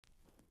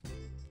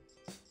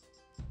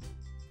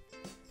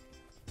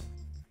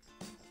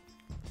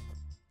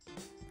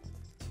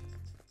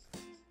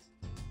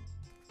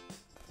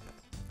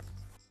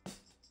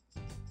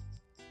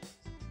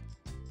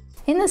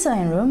In the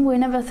sewing room, we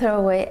never throw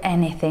away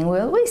anything. We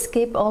always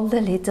keep all the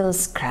little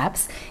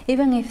scraps,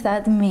 even if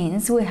that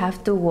means we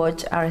have to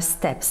watch our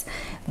steps.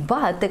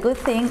 But the good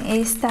thing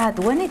is that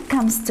when it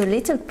comes to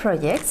little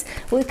projects,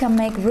 we can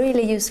make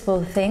really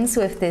useful things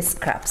with these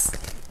scraps.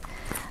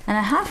 And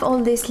I have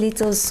all these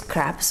little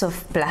scraps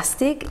of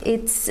plastic.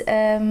 It's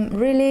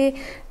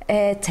really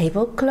a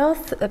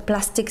tablecloth, a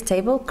plastic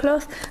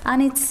tablecloth,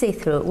 and it's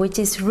see-through, which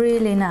is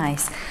really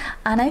nice.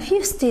 And I've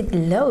used it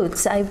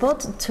loads. I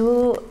bought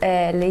two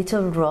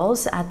little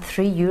rolls at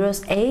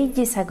 €3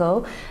 ages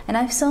ago, and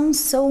I've sewn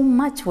so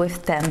much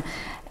with them.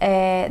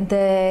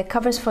 The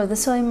covers for the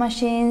sewing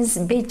machines,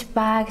 beach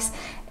bags,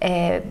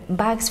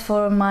 bags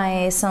for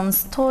my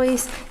son's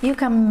toys. You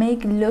can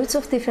make loads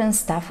of different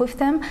stuff with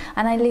them,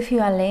 and I leave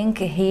you a link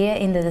here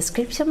in the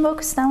description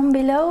box down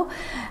below.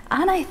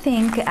 And I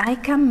think I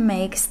can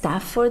make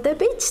stuff for the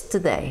beach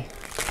today.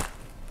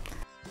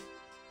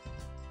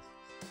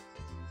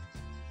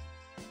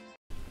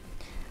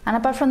 And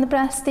apart from the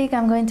plastic,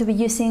 I'm going to be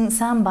using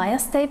some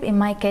bias tape. In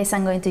my case,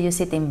 I'm going to use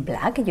it in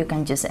black. You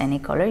can use any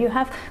color you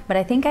have, but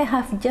I think I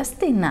have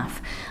just enough.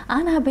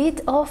 And a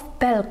bit of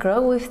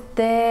Velcro with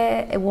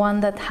the one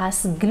that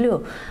has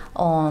glue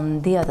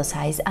on the other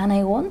side. And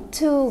I want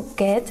to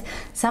get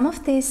some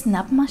of these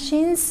snap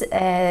machines,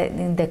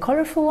 the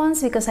colorful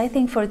ones, because I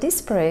think for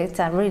this project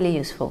are really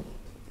useful.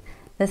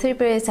 The three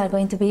projects are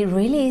going to be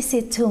really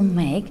easy to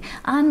make,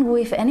 and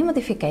with any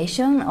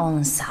modification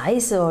on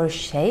size or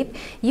shape,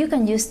 you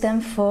can use them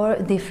for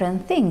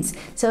different things.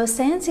 So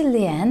stay until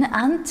the end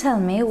and tell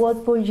me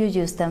what would you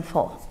use them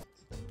for.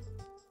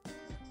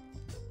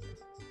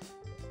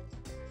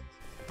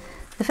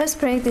 The first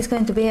project is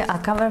going to be a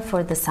cover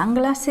for the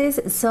sunglasses,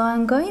 so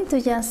I'm going to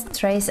just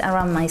trace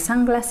around my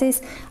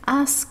sunglasses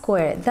a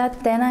square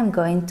that then I'm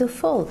going to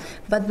fold.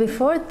 But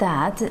before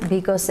that,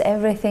 because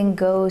everything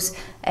goes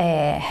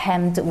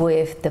hemmed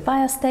with the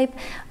bias tape,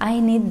 I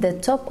need the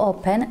top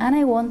open, and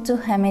I want to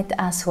hem it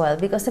as well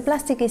because the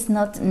plastic is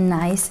not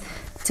nice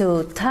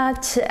to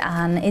touch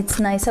and it's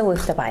nicer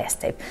with the bias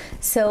tape.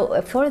 So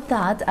for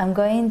that, I'm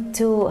going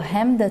to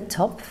hem the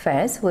top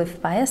first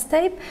with bias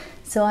tape,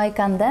 so I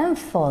can then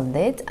fold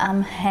it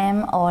and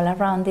hem all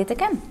around it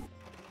again.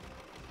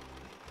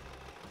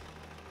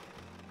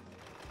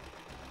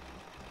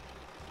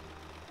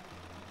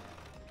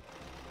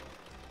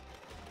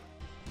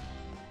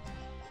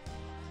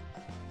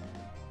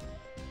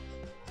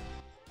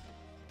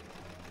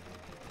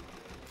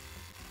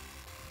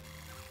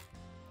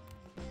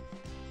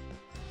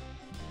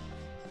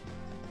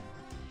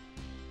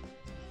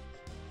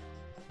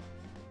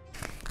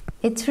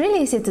 It's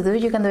really easy to do.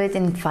 You can do it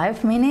in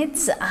 5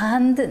 minutes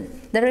and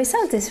the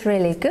result is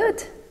really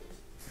good.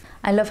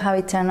 I love how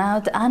it turned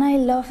out, and I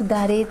love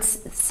that it's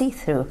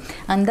see-through,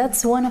 and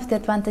that's one of the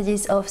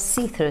advantages of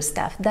see-through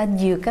stuff, that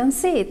you can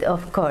see it,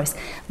 of course,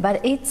 but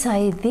it's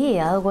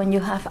ideal when you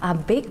have a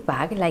big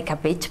bag like a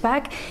beach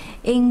bag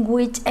in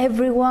which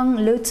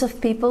loads of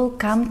people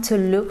come to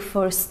look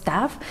for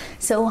stuff.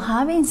 So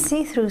having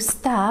see-through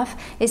stuff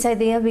is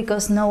ideal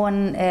because no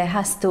one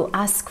has to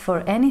ask for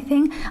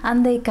anything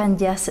and they can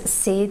just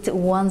see it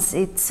once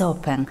it's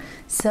open.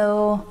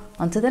 So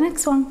on to the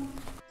next one.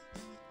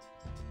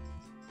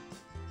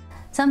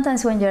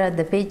 Sometimes when you're at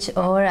the beach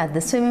or at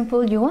the swimming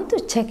pool, you want to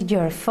check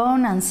your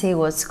phone and see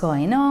what's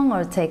going on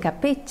or take a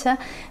picture,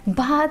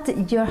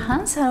 but your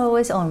hands are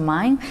always, or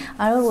mine,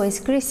 are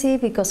always greasy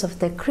because of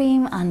the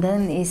cream, and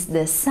then it's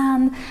the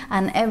sand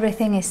and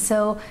everything is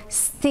so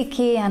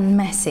sticky and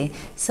messy.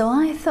 So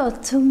I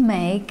thought to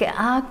make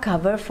a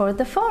cover for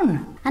the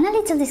phone. And a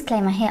little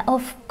disclaimer here,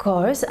 of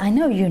course, I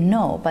know you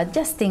know, but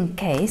just in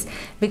case,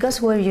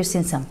 because we're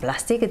using some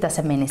plastic, it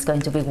doesn't mean it's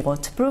going to be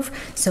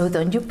waterproof, so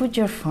don't you put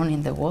your phone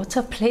in the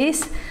water,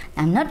 please.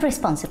 I'm not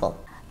responsible.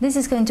 This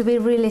is going to be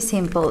really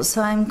simple,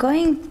 so I'm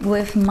going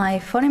with my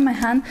phone in my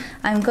hand,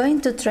 I'm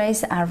going to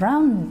trace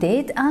around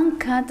it and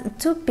cut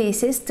 2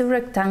 pieces, 2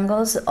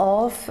 rectangles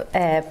of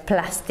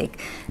plastic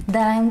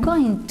that I'm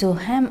going to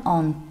hem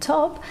on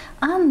top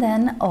and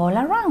then all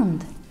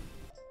around.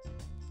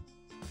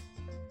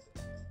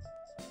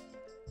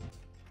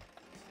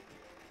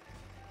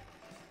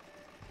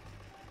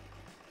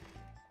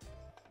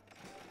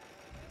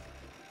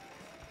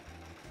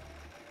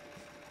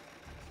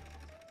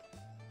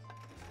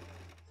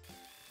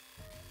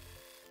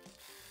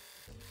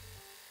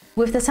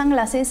 With the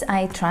sunglasses,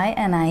 I try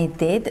and I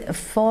did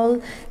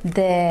fold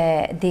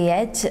the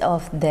edge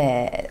of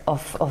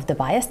the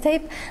bias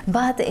tape,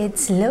 but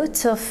it's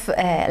loads of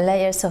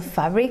layers of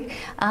fabric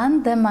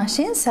and the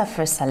machine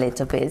suffers a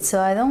little bit, so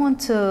I don't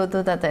want to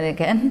do that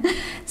again.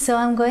 So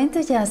I'm going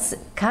to just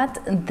cut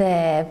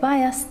the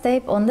bias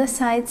tape on the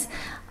sides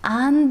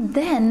and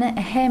then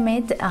hem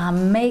it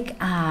and make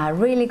a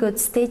really good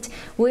stitch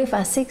with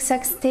a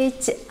zigzag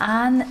stitch,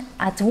 and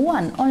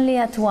only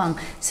at one,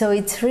 so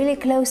it's really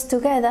close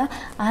together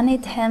and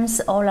it hems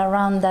all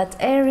around that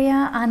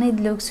area and it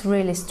looks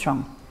really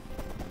strong.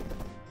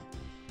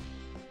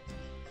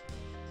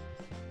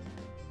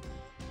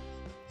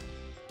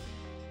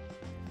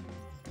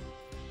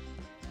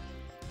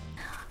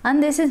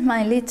 And this is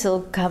my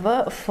little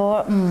cover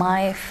for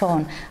my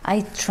phone. I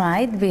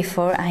tried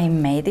before I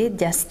made it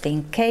just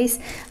in case,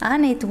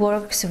 and it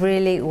works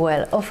really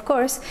well. Of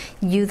course,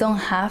 you don't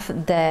have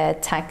the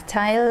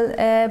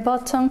tactile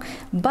button,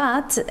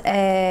 but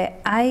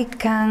I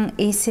can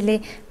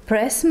easily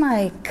press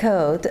my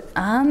code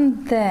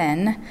and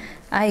then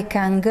I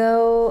can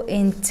go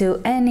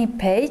into any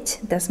page,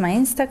 that's my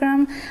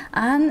Instagram,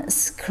 and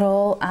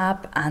scroll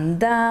up and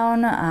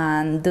down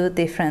and do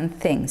different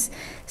things.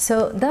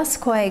 So that's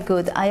quite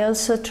good. I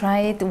also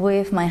tried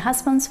with my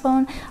husband's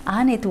phone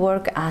and it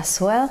worked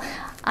as well,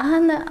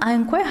 and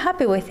I'm quite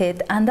happy with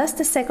it. And that's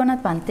the second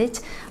advantage.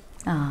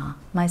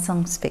 My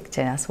son's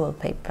picture as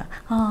wallpaper.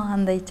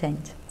 And they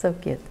change, so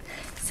cute.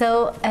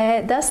 So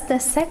that's the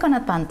second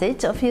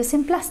advantage of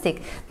using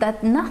plastic,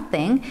 that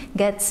nothing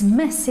gets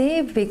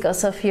messy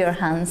because of your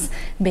hands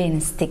being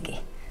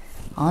sticky.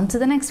 On to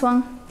the next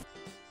one.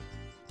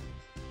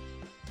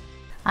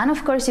 And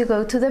of course you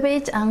go to the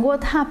beach, and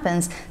what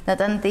happens?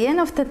 That at the end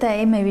of the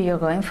day, maybe you're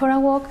going for a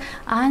walk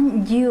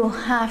and you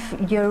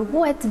have your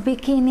wet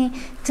bikini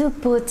to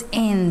put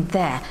in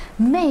there.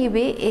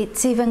 Maybe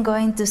it's even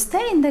going to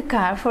stay in the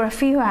car for a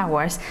few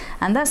hours,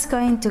 and that's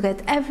going to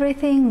get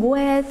everything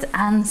wet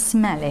and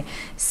smelly.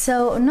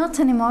 So not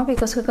anymore,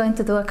 because we're going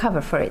to do a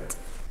cover for it.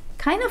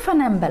 Kind of an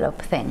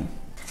envelope thing.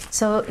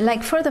 So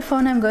like for the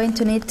phone, I'm going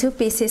to need 2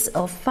 pieces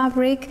of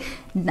fabric,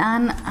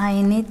 and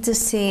I need to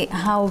see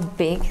how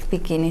big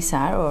bikinis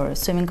are, or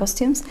swimming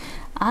costumes,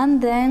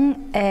 and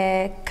then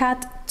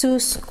cut 2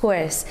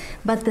 squares.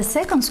 But the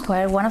second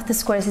square, one of the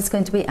squares is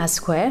going to be a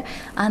square,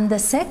 and the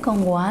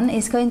second one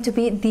is going to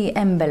be the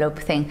envelope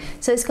thing.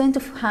 So it's going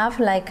to have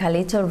like a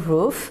little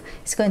roof,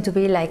 it's going to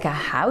be like a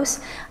house,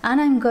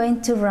 and I'm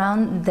going to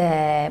round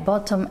the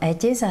bottom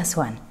edges as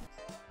one.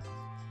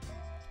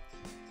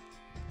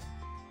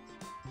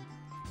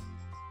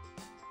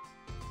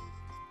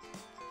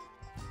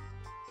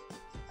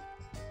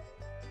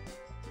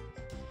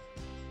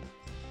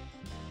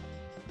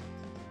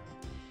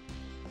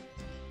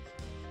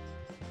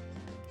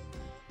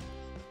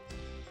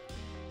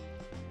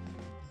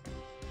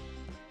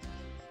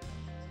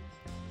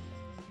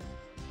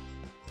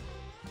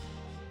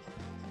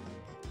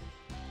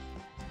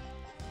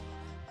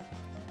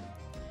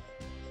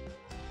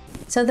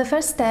 So the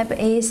first step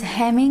is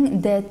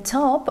hemming the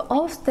top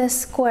of the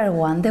square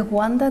one, the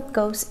one that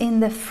goes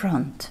in the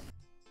front.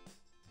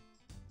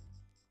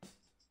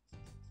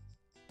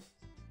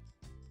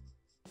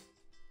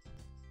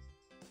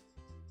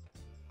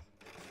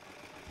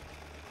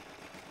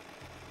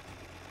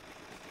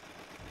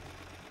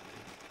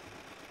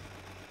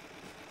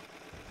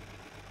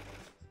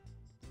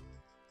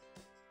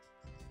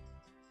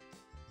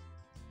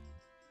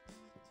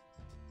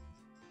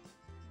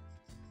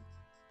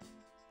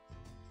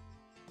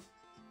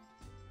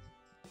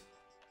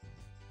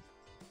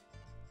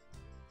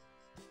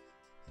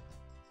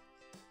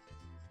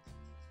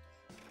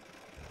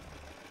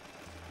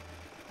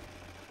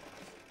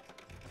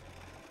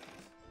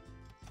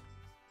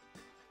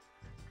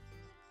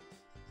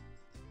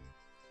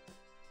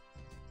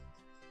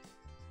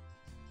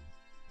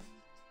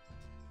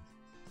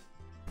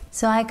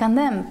 So I can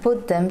then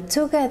put them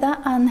together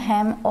and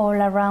hem all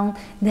around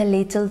the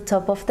little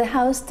top of the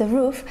house, the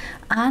roof,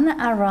 and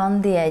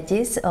around the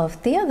edges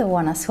of the other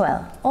one as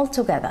well, all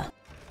together.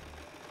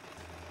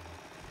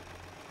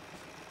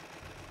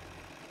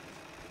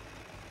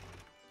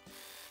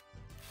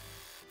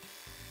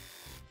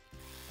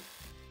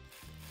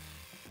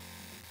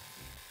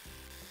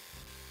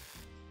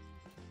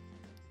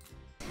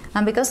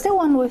 And because the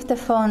one with the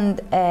phone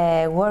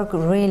worked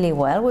really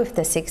well with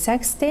the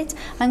zigzag stitch,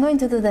 I'm going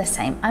to do the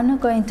same. I'm not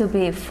going to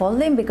be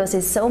folding because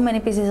it's so many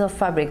pieces of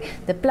fabric.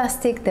 The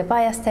plastic, the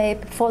bias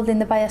tape, folding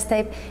the bias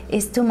tape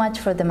is too much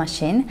for the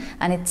machine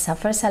and it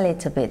suffers a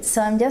little bit.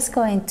 So I'm just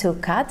going to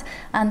cut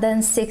and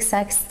then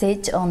zigzag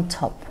stitch on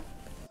top.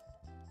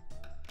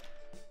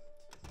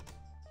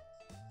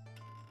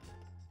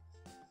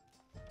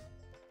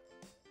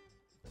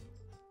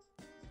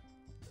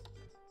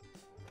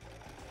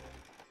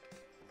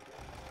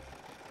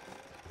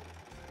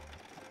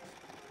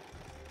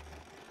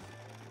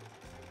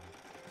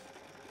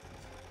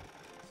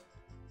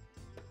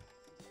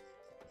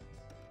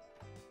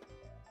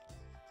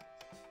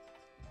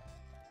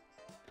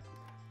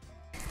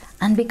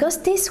 And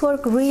because this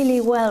worked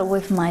really well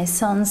with my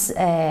son's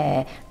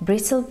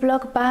bristle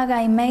block bag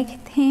I made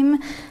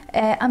him,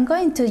 I'm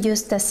going to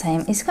use the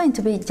same. It's going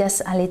to be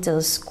just a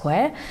little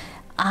square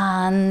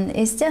and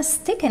it's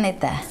just sticking it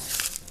there.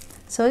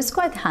 So it's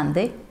quite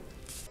handy.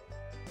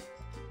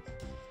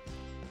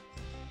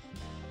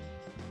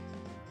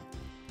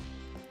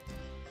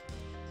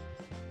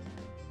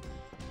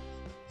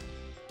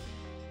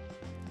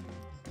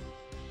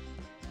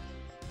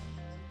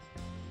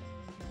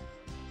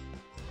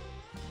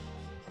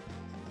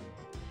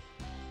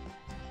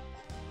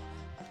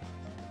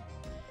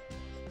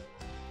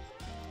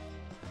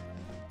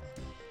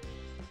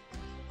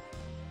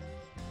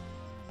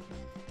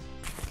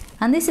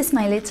 And this is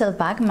my little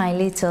bag, my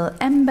little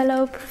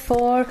envelope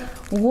for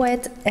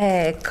wet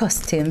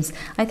costumes.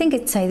 I think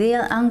it's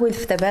ideal, and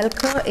with the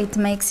Velcro it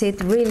makes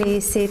it really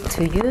easy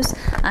to use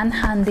and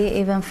handy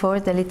even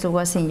for the little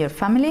ones in your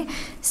family.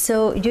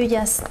 So you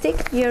just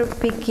stick your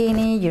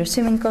bikini, your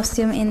swimming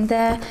costume in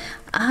there,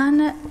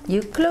 and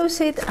you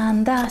close it,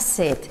 and that's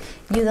it.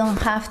 You don't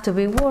have to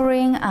be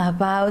worrying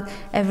about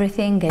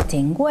everything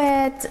getting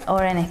wet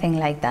or anything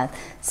like that.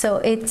 So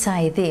it's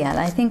ideal.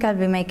 I think I'll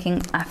be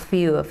making a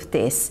few of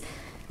these.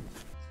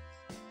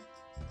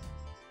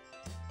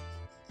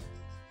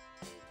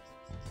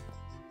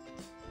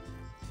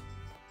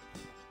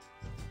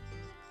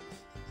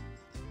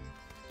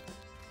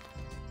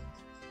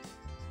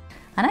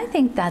 And I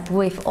think that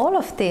with all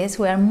of this,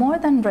 we are more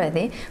than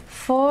ready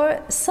for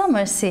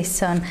summer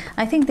season.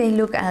 I think they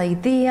look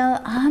ideal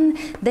and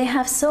they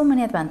have so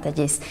many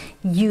advantages.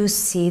 You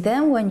see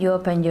them when you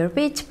open your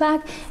beach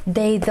bag,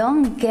 they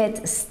don't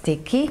get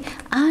sticky,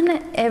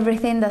 and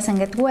everything doesn't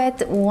get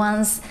wet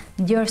once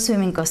your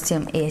swimming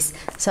costume is.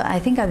 So I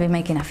think I'll be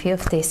making a few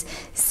of these.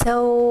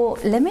 So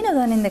let me know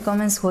down in the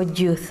comments what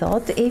you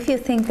thought, if you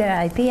think they're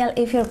ideal,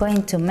 if you're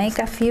going to make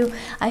a few.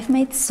 I've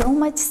made so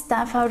much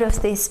stuff out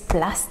of this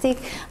plastic.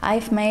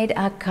 I've made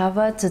a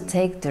cover to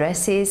take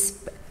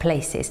dresses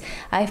places.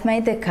 I've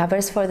made the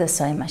covers for the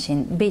sewing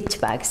machine, beach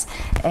bags,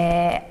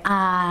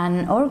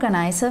 an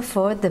organizer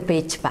for the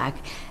beach bag,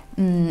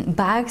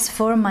 bags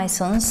for my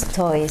son's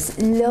toys,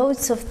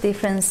 loads of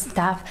different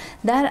stuff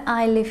that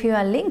I leave you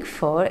a link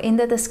for in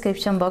the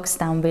description box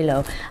down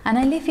below. And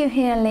I leave you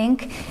here a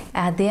link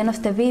at the end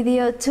of the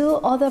video to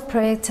other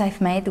projects I've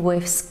made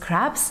with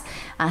scraps,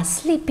 a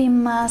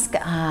sleeping mask,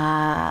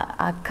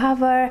 a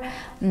cover,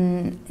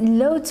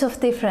 loads of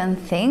different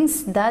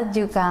things that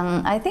you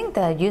can, I think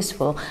they're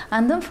useful.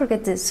 And don't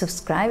forget to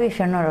subscribe if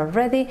you're not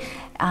already.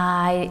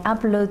 I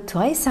upload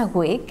twice a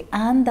week,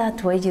 and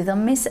that way you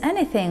don't miss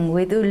anything.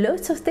 We do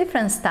loads of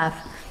different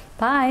stuff.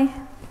 Bye!